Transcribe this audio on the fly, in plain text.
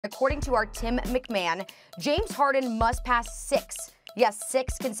According to our Tim McMahon, James Harden must pass six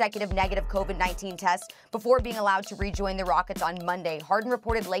consecutive negative COVID-19 tests before being allowed to rejoin the Rockets on Monday. Harden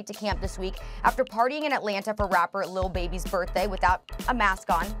reported late to camp this week after partying in Atlanta for rapper Lil Baby's birthday without a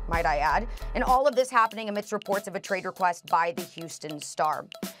mask on, might I add. And all of this happening amidst reports of a trade request by the Houston Star.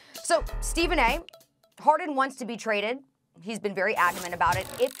 So, Stephen A., Harden wants to be traded. He's been very adamant about it.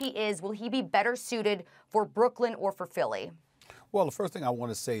 If he is, will he be better suited for Brooklyn or for Philly? Well, the first thing I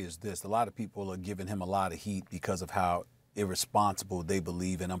want to say is this. A lot of people are giving him a lot of heat because of how irresponsible they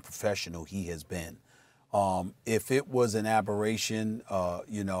believe and unprofessional he has been. If it was an aberration,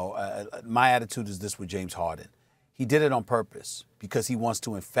 my attitude is this with James Harden. He did it on purpose because he wants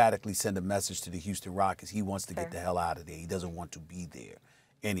to emphatically send a message to the Houston Rockets. He wants to get the hell out of there. He doesn't want to be there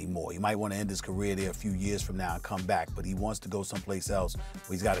anymore. He might want to end his career there a few years from now and come back, but he wants to go someplace else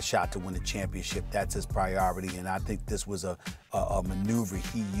where he's got a shot to win a championship. That's his priority, and I think this was a maneuver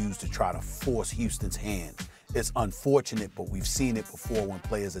he used to try to force Houston's hand. It's unfortunate, but we've seen it before when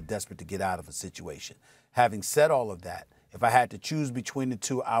players are desperate to get out of a situation. Having said all of that, if I had to choose between the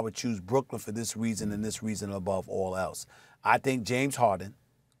two, I would choose Brooklyn for this reason and this reason above all else. I think James Harden,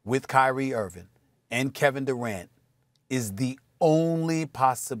 with Kyrie Irving and Kevin Durant, is the only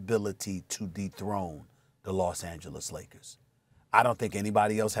possibility to dethrone the Los Angeles Lakers. I don't think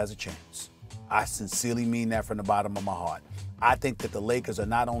anybody else has a chance. I sincerely mean that from the bottom of my heart. I think that the Lakers are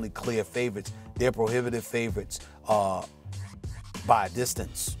not only clear favorites, they're prohibitive favorites by a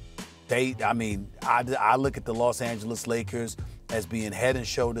distance. I look at the Los Angeles Lakers as being head and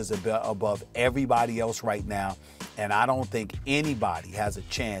shoulders above everybody else right now, and I don't think anybody has a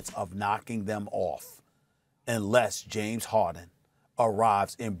chance of knocking them off unless James Harden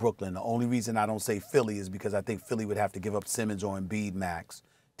arrives in Brooklyn. The only reason I don't say Philly is because I think Philly would have to give up Simmons or Embiid max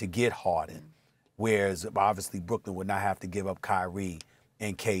to get Harden, whereas obviously Brooklyn would not have to give up Kyrie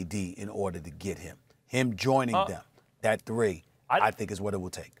and KD in order to get him. Him joining them, that three, I think is what it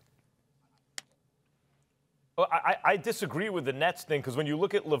will take. Well, I disagree with the Nets thing because when you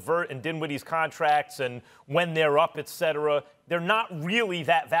look at LeVert and Dinwiddie's contracts and when they're up, et cetera, they're not really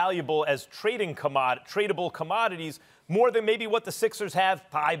that valuable as tradable commodities, more than maybe what the Sixers have.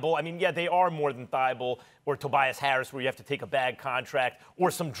 Thibault, I mean, yeah, they are more than Thibault or Tobias Harris, where you have to take a bad contract, or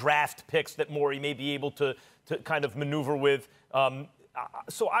some draft picks that Morey may be able to kind of maneuver with.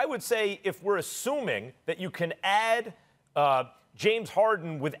 So I would say if we're assuming that you can add James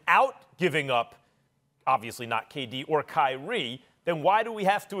Harden without giving up, obviously not KD or Kyrie, then why do we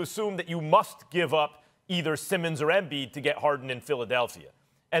have to assume that you must give up either Simmons or Embiid to get Harden in Philadelphia?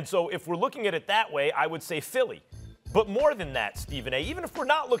 And so if we're looking at it that way, I would say Philly. But more than that, Stephen A., even if we're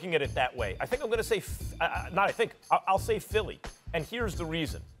not looking at it that way, I think I'm going to say, I'll say Philly. And here's the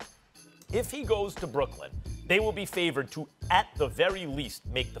reason. If he goes to Brooklyn, they will be favored to, at the very least,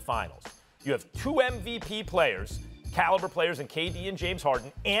 make the finals. You have two MVP players, caliber players in KD and James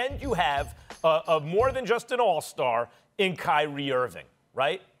Harden, and you have more than just an all-star in Kyrie Irving,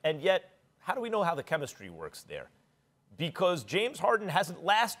 right? And yet, how do we know how the chemistry works there? Because James Harden hasn't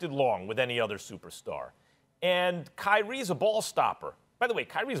lasted long with any other superstar. And Kyrie's a ball stopper. By the way,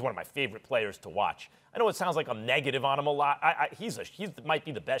 Kyrie's one of my favorite players to watch. I know it sounds like I'm negative on him a lot. He might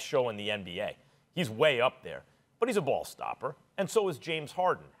be the best show in the NBA. He's way up there. But he's a ball stopper, and so is James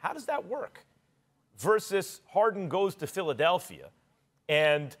Harden. How does that work? Versus Harden goes to Philadelphia,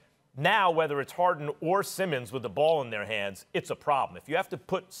 and now whether it's Harden or Simmons with the ball in their hands, it's a problem. If you have to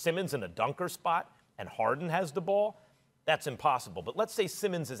put Simmons in a dunker spot and Harden has the ball, that's impossible. But let's say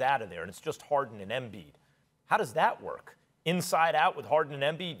Simmons is out of there and it's just Harden and Embiid. How does that work? Inside out with Harden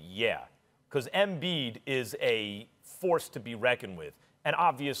and Embiid? Yeah, because Embiid is a force to be reckoned with, and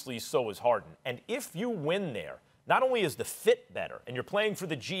obviously so is Harden. And if you win there, not only is the fit better, and you're playing for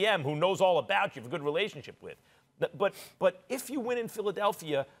the GM who knows all about you, have a good relationship with, but if you win in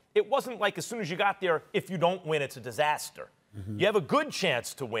Philadelphia, it wasn't like as soon as you got there, if you don't win, it's a disaster. Mm-hmm. You have a good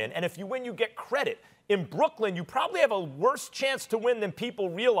chance to win, and if you win, you get credit. In Brooklyn, you probably have a worse chance to win than people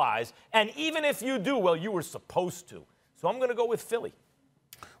realize, and even if you do, well, you were supposed to. So I'm going to go with Philly.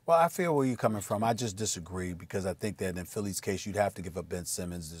 Well, I feel where you're coming from. I just disagree because I think that in Philly's case, you'd have to give up Ben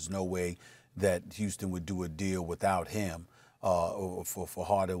Simmons. There's no way that Houston would do a deal without him, or for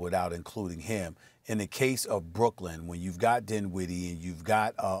Harden without including him. In the case of Brooklyn, when you've got Dinwiddie and you've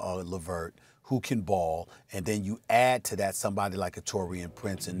got LeVert, who can ball, and then you add to that somebody like a Taurean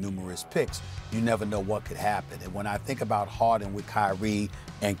Prince and numerous picks, you never know what could happen. And when I think about Harden with Kyrie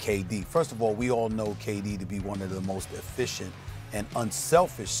and KD, first of all, we all know KD to be one of the most efficient and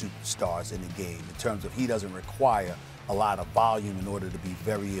unselfish superstars in the game in terms of he doesn't require a lot of volume in order to be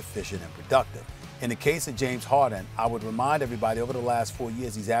very efficient and productive. In the case of James Harden, I would remind everybody over the last 4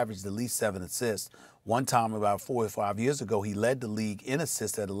 years, he's averaged at least 7 assists. One time about 4 or 5 years ago, he led the league in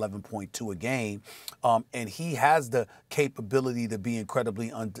assists at 11.2 a game. And he has the capability to be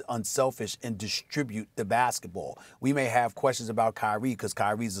incredibly unselfish and distribute the basketball. We may have questions about Kyrie because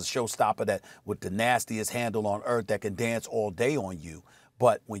Kyrie's a showstopper that with the nastiest handle on earth that can dance all day on you.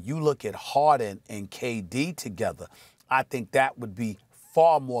 But when you look at Harden and KD together, I think that would be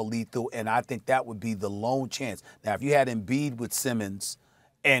far more lethal, and I think that would be the lone chance. Now, if you had Embiid with Simmons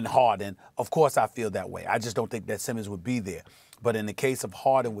and Harden, of course I feel that way. I just don't think that Simmons would be there. But in the case of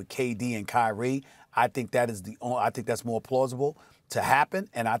Harden with KD and Kyrie, I think that's more plausible to happen,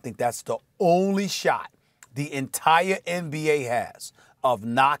 and I think that's the only shot the entire NBA has of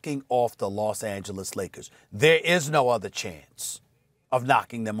knocking off the Los Angeles Lakers. There is no other chance of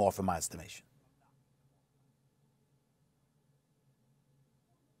knocking them off, in my estimation.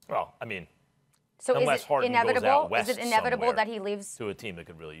 Well, I mean, so unless is it Harden inevitable? goes out west Is it inevitable somewhere that he leaves to a team that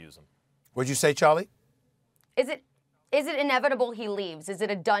could really use him? What'd you say, Charlie? Is it inevitable he leaves? Is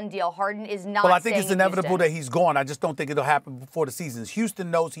it a done deal? Harden is not. Well, I think it's staying in inevitable Houston. that he's gone. I just don't think it'll happen before the season. Houston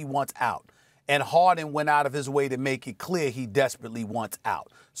knows he wants out. And Harden went out of his way to make it clear he desperately wants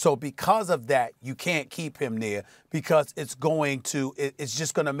out. So because of that, you can't keep him there because it's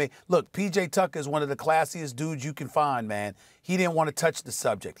just going to make – look, P.J. Tucker is one of the classiest dudes you can find, man. He didn't want to touch the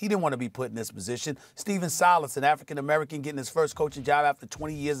subject. He didn't want to be put in this position. Stephen Silas, an African-American getting his first coaching job after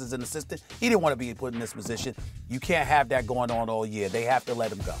 20 years as an assistant, he didn't want to be put in this position. You can't have that going on all year. They have to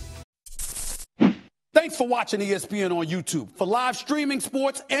let him go. Thanks for watching ESPN on YouTube. For live streaming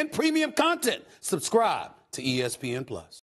sports and premium content, subscribe to ESPN+.